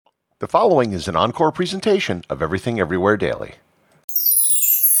The following is an encore presentation of Everything Everywhere Daily.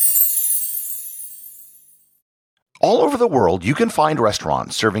 All over the world, you can find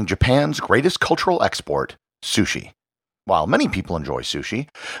restaurants serving Japan's greatest cultural export, sushi. While many people enjoy sushi,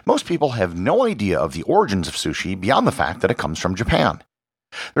 most people have no idea of the origins of sushi beyond the fact that it comes from Japan.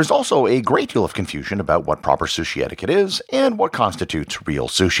 There's also a great deal of confusion about what proper sushi etiquette is and what constitutes real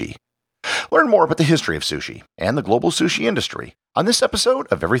sushi. Learn more about the history of sushi and the global sushi industry on this episode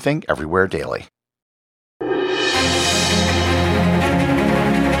of Everything Everywhere Daily.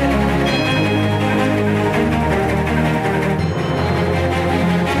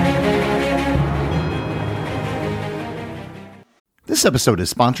 This episode is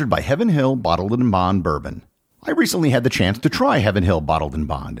sponsored by Heaven Hill Bottled and Bond Bourbon. I recently had the chance to try Heaven Hill Bottled and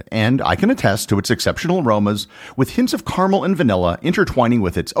Bond, and I can attest to its exceptional aromas with hints of caramel and vanilla intertwining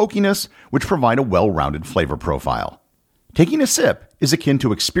with its oakiness, which provide a well-rounded flavor profile. Taking a sip is akin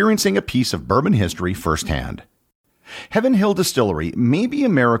to experiencing a piece of bourbon history firsthand. Heaven Hill Distillery may be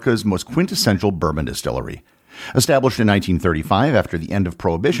America's most quintessential bourbon distillery. Established in 1935 after the end of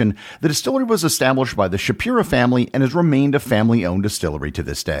Prohibition, the distillery was established by the Shapira family and has remained a family-owned distillery to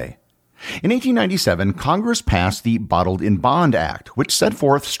this day. In 1897, Congress passed the Bottled in Bond Act, which set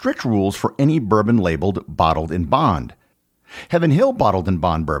forth strict rules for any bourbon labeled bottled in bond. Heaven Hill Bottled in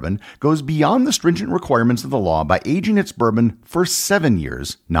Bond Bourbon goes beyond the stringent requirements of the law by aging its bourbon for 7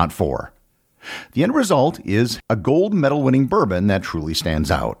 years, not 4. The end result is a gold medal-winning bourbon that truly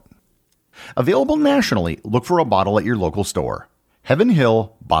stands out. Available nationally, look for a bottle at your local store. Heaven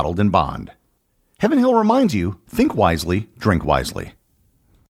Hill Bottled in Bond. Heaven Hill reminds you, think wisely, drink wisely.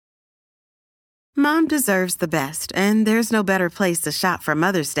 Mom deserves the best, and there's no better place to shop for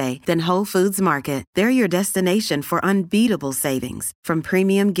Mother's Day than Whole Foods Market. They're your destination for unbeatable savings, from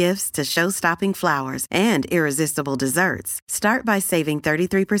premium gifts to show-stopping flowers and irresistible desserts. Start by saving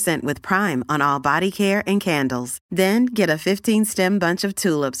 33% with Prime on all body care and candles. Then get a 15-stem bunch of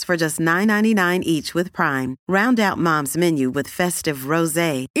tulips for just $9.99 each with Prime. Round out Mom's menu with festive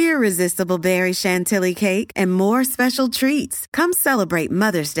rosé, irresistible berry chantilly cake, and more special treats. Come celebrate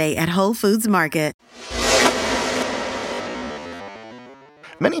Mother's Day at Whole Foods Market.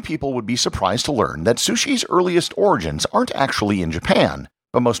 Many people would be surprised to learn that sushi's earliest origins aren't actually in Japan,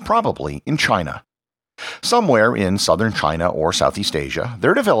 but most probably in China. Somewhere in southern China or Southeast Asia,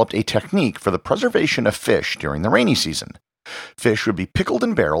 there developed a technique for the preservation of fish during the rainy season. Fish would be pickled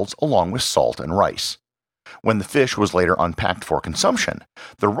in barrels along with salt and rice. When the fish was later unpacked for consumption,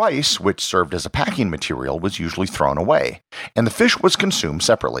 the rice, which served as a packing material, was usually thrown away, and the fish was consumed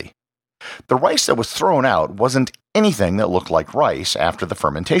separately. The rice that was thrown out wasn't anything that looked like rice after the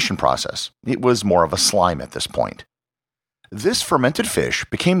fermentation process. It was more of a slime at this point. This fermented fish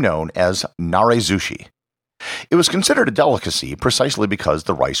became known as nare-zushi. It was considered a delicacy precisely because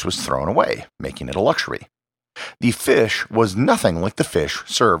the rice was thrown away, making it a luxury. The fish was nothing like the fish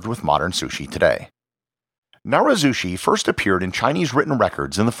served with modern sushi today. Nare-zushi first appeared in Chinese written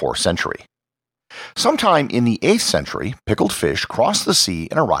records in the 4th century. Sometime in the 8th century, pickled fish crossed the sea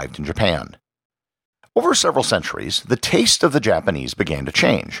and arrived in Japan. Over several centuries, the taste of the Japanese began to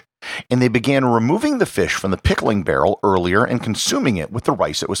change, and they began removing the fish from the pickling barrel earlier and consuming it with the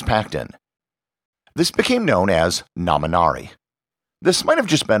rice it was packed in. This became known as naminari. This might have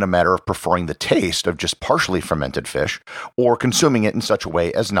just been a matter of preferring the taste of just partially fermented fish, or consuming it in such a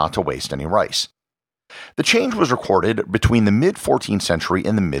way as not to waste any rice. The change was recorded between the mid-14th century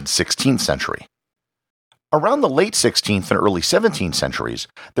and the mid-16th century. Around the late 16th and early 17th centuries,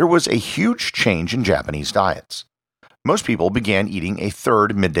 there was a huge change in Japanese diets. Most people began eating a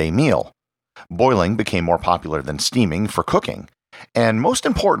third midday meal. Boiling became more popular than steaming for cooking, and most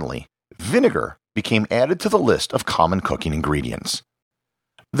importantly, vinegar became added to the list of common cooking ingredients.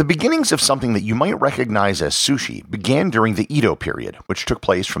 The beginnings of something that you might recognize as sushi began during the Edo period, which took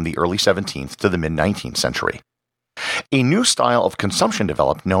place from the early 17th to the mid-19th century. A new style of consumption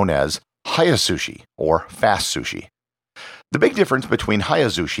developed known as haya-sushi, or fast sushi. The big difference between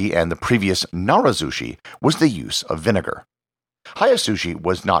haya-sushi and the previous nara-sushi was the use of vinegar. Haya-sushi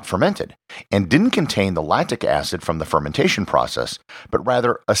was not fermented, and didn't contain the lactic acid from the fermentation process, but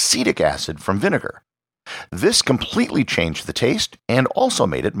rather acetic acid from vinegar. This completely changed the taste and also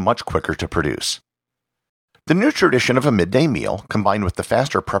made it much quicker to produce. The new tradition of a midday meal, combined with the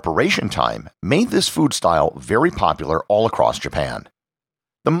faster preparation time, made this food style very popular all across Japan.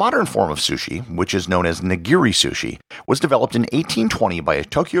 The modern form of sushi, which is known as nigiri sushi, was developed in 1820 by a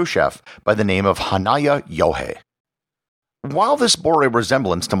Tokyo chef by the name of Hanaya Yohei. While this bore a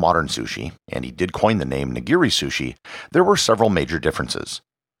resemblance to modern sushi, and he did coin the name nigiri sushi, there were several major differences.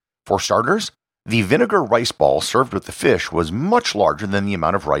 For starters, The vinegar rice ball served with the fish was much larger than the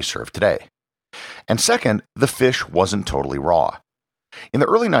amount of rice served today. And second, the fish wasn't totally raw. In the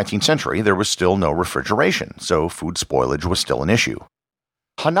early 19th century, there was still no refrigeration, so food spoilage was still an issue.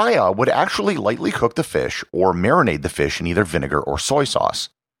 Hanaya would actually lightly cook the fish or marinate the fish in either vinegar or soy sauce.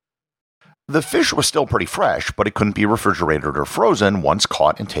 The fish was still pretty fresh, but it couldn't be refrigerated or frozen once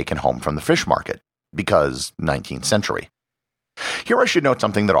caught and taken home from the fish market, because 19th century. Here I should note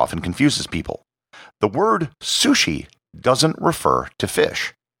something that often confuses people. The word sushi doesn't refer to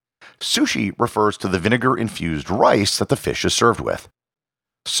fish. Sushi refers to the vinegar-infused rice that the fish is served with.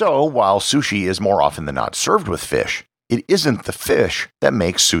 So, while sushi is more often than not served with fish, it isn't the fish that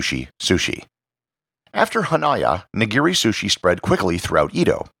makes sushi sushi. After Hanaya, nigiri sushi spread quickly throughout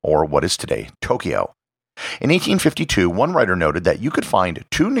Edo, or what is today Tokyo. In 1852, one writer noted that you could find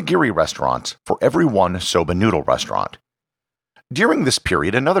 2 nigiri restaurants for every 1 soba noodle restaurant. During this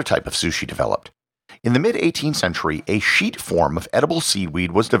period, another type of sushi developed. In the mid-18th century, a sheet form of edible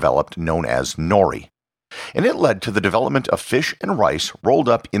seaweed was developed known as nori, and it led to the development of fish and rice rolled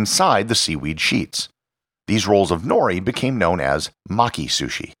up inside the seaweed sheets. These rolls of nori became known as maki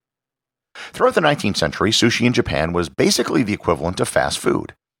sushi. Throughout the 19th century, sushi in Japan was basically the equivalent of fast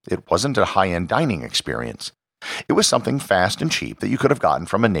food. It wasn't a high-end dining experience. It was something fast and cheap that you could have gotten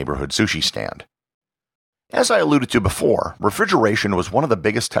from a neighborhood sushi stand. As I alluded to before, refrigeration was one of the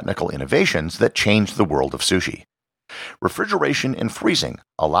biggest technical innovations that changed the world of sushi. Refrigeration and freezing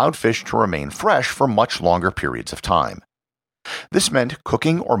allowed fish to remain fresh for much longer periods of time. This meant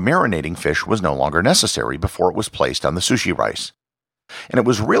cooking or marinating fish was no longer necessary before it was placed on the sushi rice. And it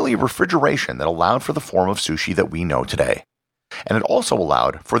was really refrigeration that allowed for the form of sushi that we know today. And it also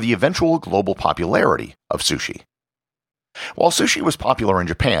allowed for the eventual global popularity of sushi. While sushi was popular in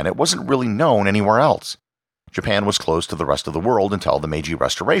Japan, it wasn't really known anywhere else. Japan was closed to the rest of the world until the Meiji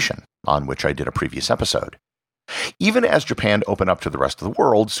Restoration, on which I did a previous episode. Even as Japan opened up to the rest of the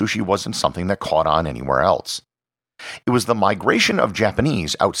world, sushi wasn't something that caught on anywhere else. It was the migration of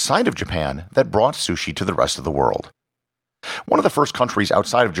Japanese outside of Japan that brought sushi to the rest of the world. One of the first countries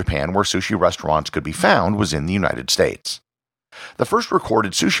outside of Japan where sushi restaurants could be found was in the United States. The first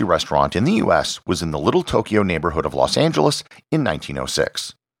recorded sushi restaurant in the U.S. was in the Little Tokyo neighborhood of Los Angeles in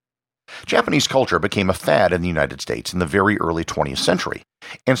 1906. Japanese culture became a fad in the United States in the very early 20th century,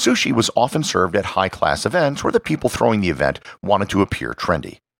 and sushi was often served at high-class events where the people throwing the event wanted to appear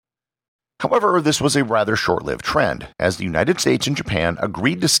trendy. However, this was a rather short-lived trend, as the United States and Japan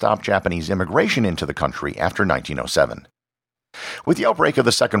agreed to stop Japanese immigration into the country after 1907. With the outbreak of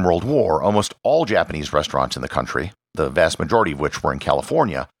the Second World War, almost all Japanese restaurants in the country, the vast majority of which were in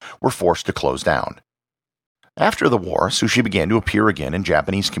California, were forced to close down. After the war, sushi began to appear again in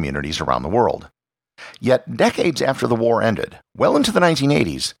Japanese communities around the world. Yet, decades after the war ended, well into the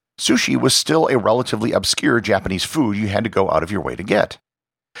 1980s, sushi was still a relatively obscure Japanese food you had to go out of your way to get.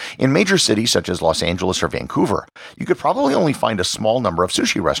 In major cities such as Los Angeles or Vancouver, you could probably only find a small number of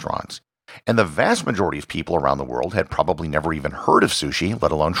sushi restaurants, and the vast majority of people around the world had probably never even heard of sushi,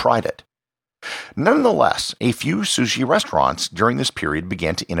 let alone tried it. Nonetheless, a few sushi restaurants during this period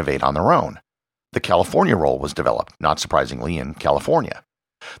began to innovate on their own. The California roll was developed, not surprisingly, in California.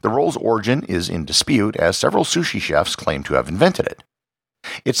 The roll's origin is in dispute, as several sushi chefs claim to have invented it.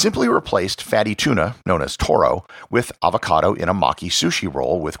 It simply replaced fatty tuna, known as toro, with avocado in a maki sushi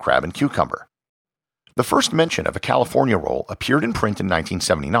roll with crab and cucumber. The first mention of a California roll appeared in print in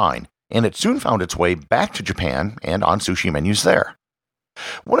 1979, and it soon found its way back to Japan and on sushi menus there.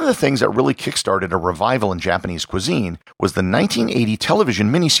 One of the things that really kickstarted a revival in Japanese cuisine was the 1980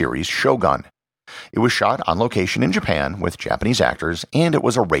 television miniseries Shogun. It was shot on location in Japan with Japanese actors, and it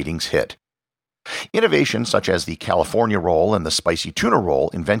was a ratings hit. Innovations such as the California roll and the spicy tuna roll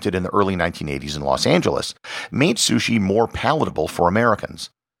invented in the early 1980s in Los Angeles made sushi more palatable for Americans.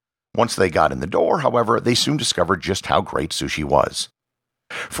 Once they got in the door, however, they soon discovered just how great sushi was.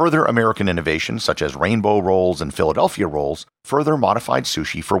 Further American innovations such as rainbow rolls and Philadelphia rolls further modified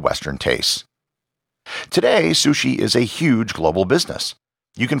sushi for Western tastes. Today, sushi is a huge global business.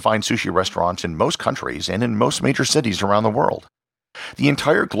 You can find sushi restaurants in most countries and in most major cities around the world. The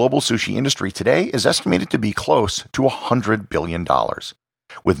entire global sushi industry today is estimated to be close to $100 billion,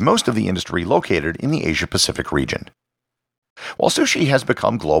 with most of the industry located in the Asia-Pacific region. While sushi has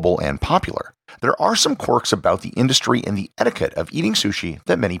become global and popular, there are some quirks about the industry and the etiquette of eating sushi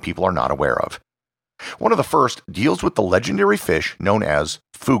that many people are not aware of. One of the first deals with the legendary fish known as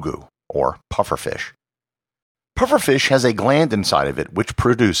fugu, or pufferfish. Pufferfish has a gland inside of it which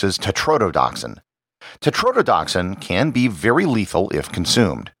produces tetrodotoxin. Tetrodotoxin can be very lethal if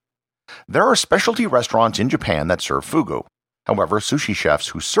consumed. There are specialty restaurants in Japan that serve fugu, However, sushi chefs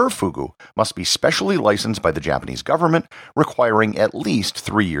who serve fugu must be specially licensed by the Japanese government, requiring at least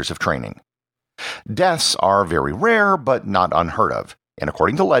 3 years of training. Deaths are very rare, but not unheard of, and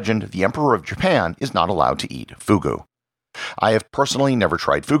according to legend, the Emperor of Japan is not allowed to eat fugu. I have personally never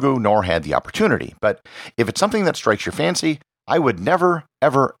tried fugu nor had the opportunity, but if it's something that strikes your fancy, I would never,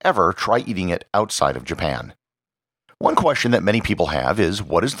 ever, ever try eating it outside of Japan. One question that many people have is,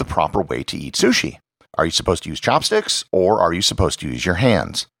 what is the proper way to eat sushi? Are you supposed to use chopsticks, or are you supposed to use your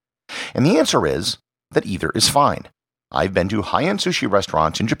hands? And the answer is that either is fine. I've been to high-end sushi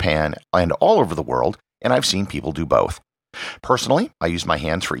restaurants in Japan and all over the world, and I've seen people do both. Personally, I use my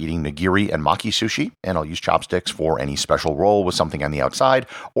hands for eating nigiri and maki sushi, and I'll use chopsticks for any special roll with something on the outside,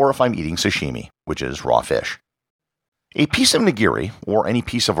 or if I'm eating sashimi, which is raw fish. A piece of nigiri, or any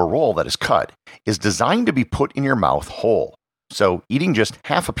piece of a roll that is cut, is designed to be put in your mouth whole, so eating just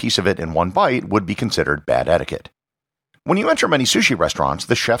half a piece of it in one bite would be considered bad etiquette. When you enter many sushi restaurants,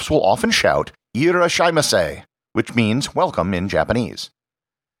 the chefs will often shout, "Irashaimase," which means welcome in Japanese.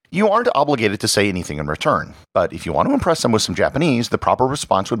 You aren't obligated to say anything in return, but if you want to impress them with some Japanese, the proper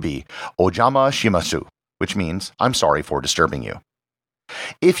response would be "Ojama shimasu," which means I'm sorry for disturbing you.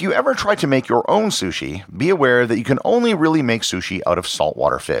 If you ever try to make your own sushi, be aware that you can only really make sushi out of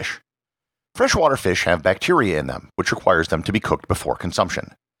saltwater fish. Freshwater fish have bacteria in them, which requires them to be cooked before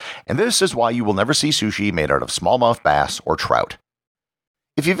consumption. And this is why you will never see sushi made out of smallmouth bass or trout.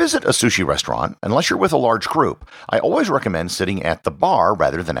 If you visit a sushi restaurant, unless you're with a large group, I always recommend sitting at the bar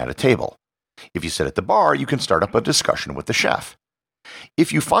rather than at a table. If you sit at the bar, you can start up a discussion with the chef.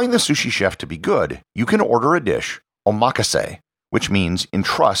 If you find the sushi chef to be good, you can order a dish, omakase, which means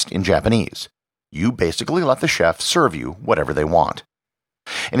entrust in Japanese. You basically let the chef serve you whatever they want.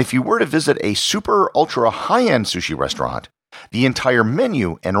 And if you were to visit a super ultra high-end sushi restaurant, the entire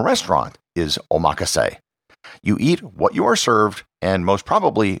menu and restaurant is omakase. You eat what you are served, and most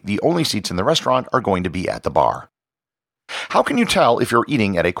probably the only seats in the restaurant are going to be at the bar. How can you tell if you're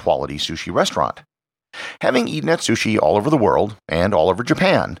eating at a quality sushi restaurant? Having eaten at sushi all over the world and all over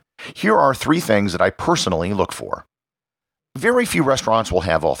Japan, here are 3 things that I personally look for. Very few restaurants will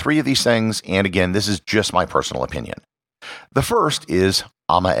have all 3 of these things, and again, this is just my personal opinion. The first is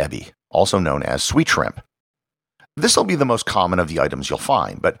ama-ebi, also known as sweet shrimp. This will be the most common of the items you'll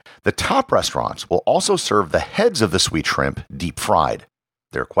find, but the top restaurants will also serve the heads of the sweet shrimp deep fried.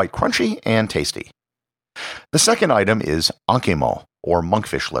 They're quite crunchy and tasty. The second item is ankemo, or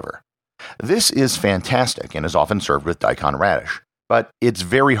monkfish liver. This is fantastic and is often served with daikon radish, but it's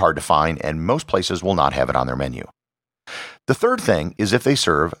very hard to find and most places will not have it on their menu. The third thing is if they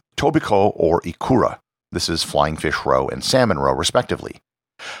serve tobiko or ikura. This is flying fish roe and salmon roe, respectively.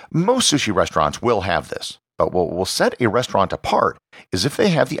 Most sushi restaurants will have this, but what will set a restaurant apart is if they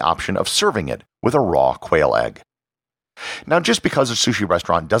have the option of serving it with a raw quail egg. Now, just because a sushi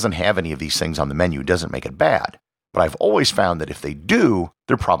restaurant doesn't have any of these things on the menu doesn't make it bad, but I've always found that if they do,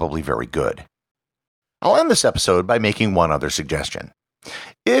 they're probably very good. I'll end this episode by making one other suggestion.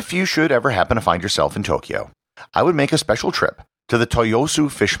 If you should ever happen to find yourself in Tokyo, I would make a special trip to the Toyosu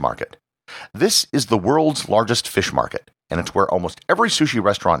Fish Market. This is the world's largest fish market, and it's where almost every sushi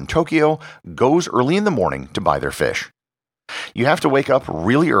restaurant in Tokyo goes early in the morning to buy their fish. You have to wake up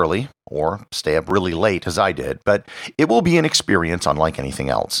really early, or stay up really late as I did, but it will be an experience unlike anything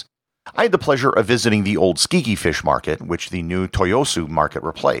else. I had the pleasure of visiting the old Tsukiji Fish Market, which the new Toyosu Market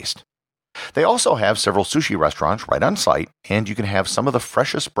replaced. They also have several sushi restaurants right on site, and you can have some of the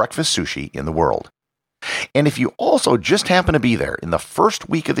freshest breakfast sushi in the world. And if you also just happen to be there in the first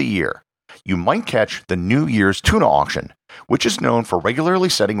week of the year, you might catch the New Year's tuna auction, which is known for regularly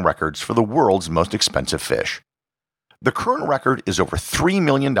setting records for the world's most expensive fish. The current record is over $3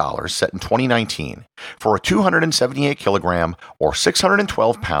 million set in 2019 for a 278 kilogram or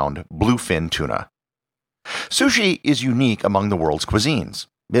 612 pound bluefin tuna. Sushi is unique among the world's cuisines.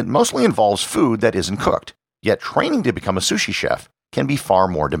 It mostly involves food that isn't cooked, yet training to become a sushi chef can be far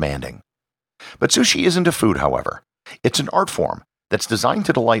more demanding. But sushi isn't a food, however. It's an art form that's designed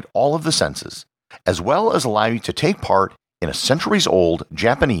to delight all of the senses, as well as allow you to take part in a centuries-old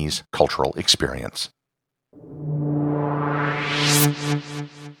Japanese cultural experience.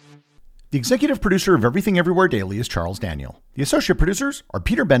 The executive producer of Everything Everywhere Daily is Charles Daniel. The associate producers are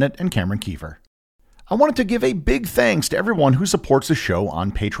Peter Bennett and Cameron Kiefer. I wanted to give a big thanks to everyone who supports the show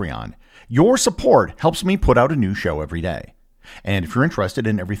on Patreon. Your support helps me put out a new show every day. And if you're interested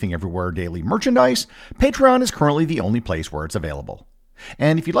in Everything Everywhere Daily merchandise, Patreon is currently the only place where it's available.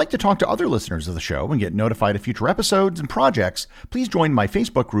 And if you'd like to talk to other listeners of the show and get notified of future episodes and projects, please join my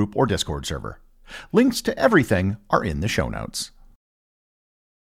Facebook group or Discord server. Links to everything are in the show notes.